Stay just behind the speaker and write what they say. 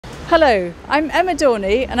Hello, I'm Emma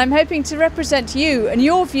Dawnay and I'm hoping to represent you and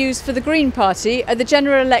your views for the Green Party at the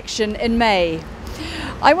general election in May.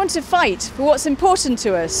 I want to fight for what's important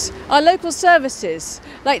to us, our local services,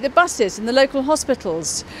 like the buses and the local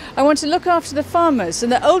hospitals. I want to look after the farmers and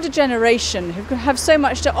the older generation who have so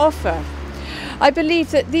much to offer. I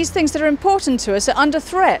believe that these things that are important to us are under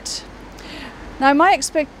threat. Now, my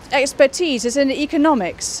expertise is in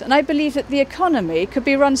economics, and I believe that the economy could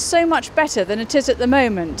be run so much better than it is at the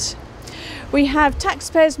moment. We have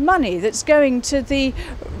taxpayers' money that's going to the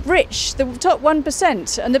rich, the top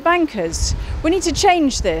 1%, and the bankers. We need to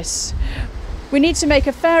change this. We need to make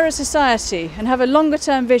a fairer society and have a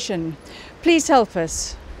longer-term vision. Please help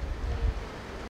us.